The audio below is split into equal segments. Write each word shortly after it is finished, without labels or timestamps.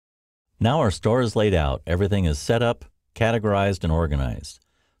Now our store is laid out, everything is set up, categorized, and organized.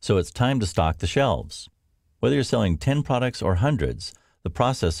 So it's time to stock the shelves. Whether you're selling 10 products or hundreds, the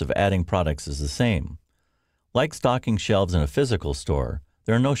process of adding products is the same. Like stocking shelves in a physical store,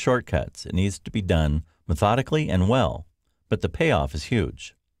 there are no shortcuts. It needs to be done methodically and well, but the payoff is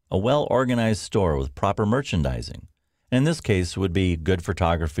huge. A well-organized store with proper merchandising, and in this case would be good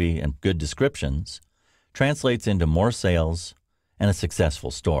photography and good descriptions, translates into more sales and a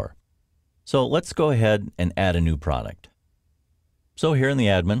successful store. So let's go ahead and add a new product. So here in the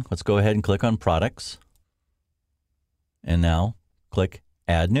admin, let's go ahead and click on Products. And now click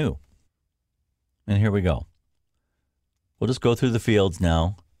Add New. And here we go. We'll just go through the fields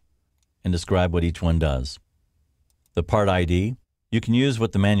now and describe what each one does. The part ID, you can use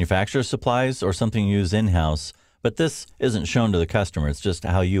what the manufacturer supplies or something you use in-house, but this isn't shown to the customer. It's just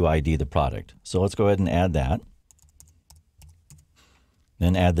how you ID the product. So let's go ahead and add that.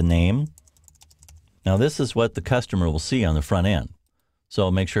 Then add the name. Now this is what the customer will see on the front end.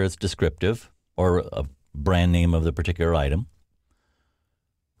 So make sure it's descriptive or a brand name of the particular item.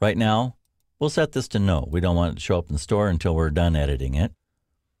 Right now, we'll set this to no. We don't want it to show up in the store until we're done editing it.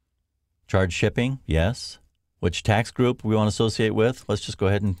 Charge shipping, yes. Which tax group we want to associate with, let's just go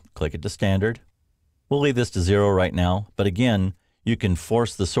ahead and click it to standard. We'll leave this to 0 right now, but again, you can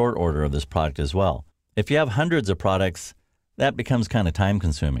force the sort order of this product as well. If you have hundreds of products, that becomes kind of time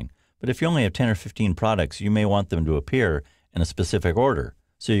consuming. But if you only have 10 or 15 products, you may want them to appear in a specific order.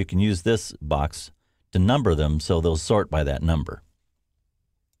 So you can use this box to number them so they'll sort by that number.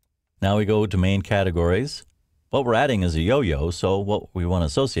 Now we go to main categories. What we're adding is a yo-yo, so what we want to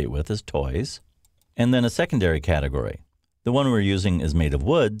associate with is toys. And then a secondary category. The one we're using is made of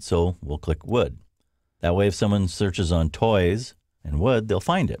wood, so we'll click wood. That way if someone searches on toys and wood, they'll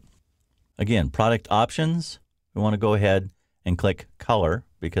find it. Again, product options, we want to go ahead and click color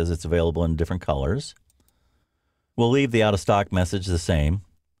because it's available in different colors. We'll leave the out of stock message the same.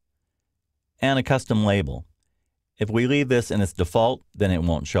 And a custom label. If we leave this in its default, then it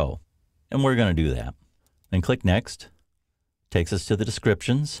won't show. And we're going to do that. Then click Next. Takes us to the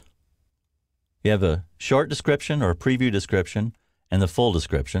descriptions. You have a short description or a preview description and the full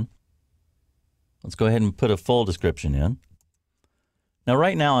description. Let's go ahead and put a full description in. Now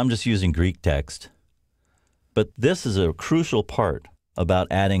right now I'm just using Greek text, but this is a crucial part about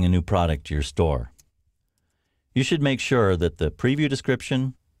adding a new product to your store. You should make sure that the preview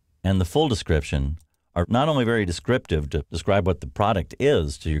description and the full description are not only very descriptive to describe what the product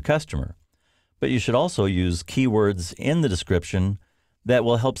is to your customer, but you should also use keywords in the description that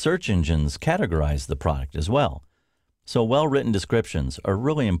will help search engines categorize the product as well. So well-written descriptions are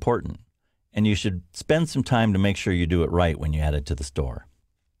really important, and you should spend some time to make sure you do it right when you add it to the store.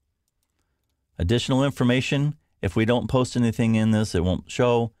 Additional information, if we don't post anything in this, it won't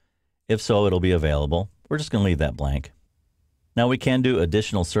show. If so, it'll be available. We're just going to leave that blank. Now we can do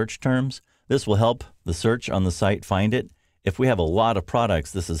additional search terms. This will help the search on the site find it. If we have a lot of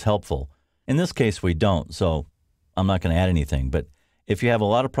products, this is helpful. In this case, we don't, so I'm not going to add anything. But if you have a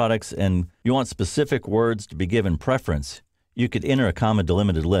lot of products and you want specific words to be given preference, you could enter a comma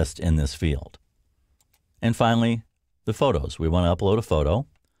delimited list in this field. And finally, the photos. We want to upload a photo.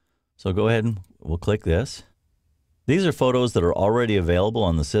 So go ahead and we'll click this. These are photos that are already available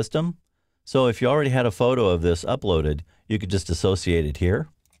on the system. So if you already had a photo of this uploaded, you could just associate it here.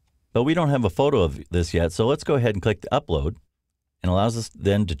 But we don't have a photo of this yet, so let's go ahead and click the upload. And allows us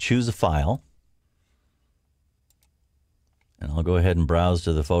then to choose a file. And I'll go ahead and browse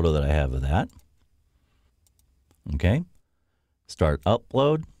to the photo that I have of that. Okay. Start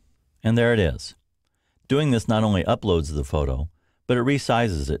upload, and there it is. Doing this not only uploads the photo, but it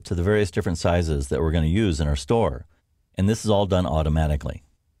resizes it to the various different sizes that we're going to use in our store. And this is all done automatically.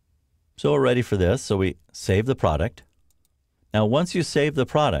 So we're ready for this, so we save the product. Now once you save the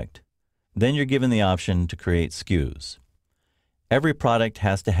product, then you're given the option to create SKUs. Every product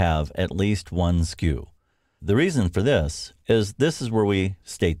has to have at least one SKU. The reason for this is where we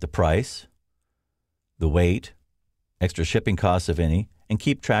state the price, the weight, extra shipping costs if any, and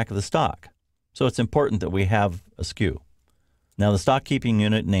keep track of the stock. So it's important that we have a SKU. Now the stock keeping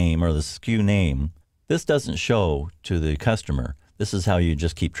unit name or the SKU name, this doesn't show to the customer. This is how you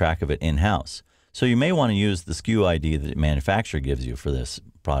just keep track of it in-house. So you may want to use the SKU ID that the manufacturer gives you for this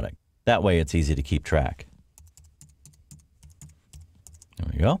product. That way it's easy to keep track. There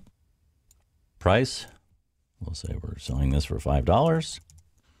we go. Price, we'll say we're selling this for $5.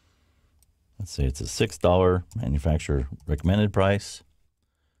 Let's say it's a $6 manufacturer recommended price.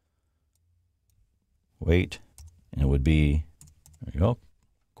 Weight, and it would be, there you go,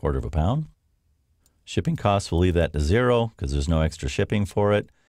 1/4 pound. Shipping costs, we'll leave that to 0 because there's no extra shipping for it.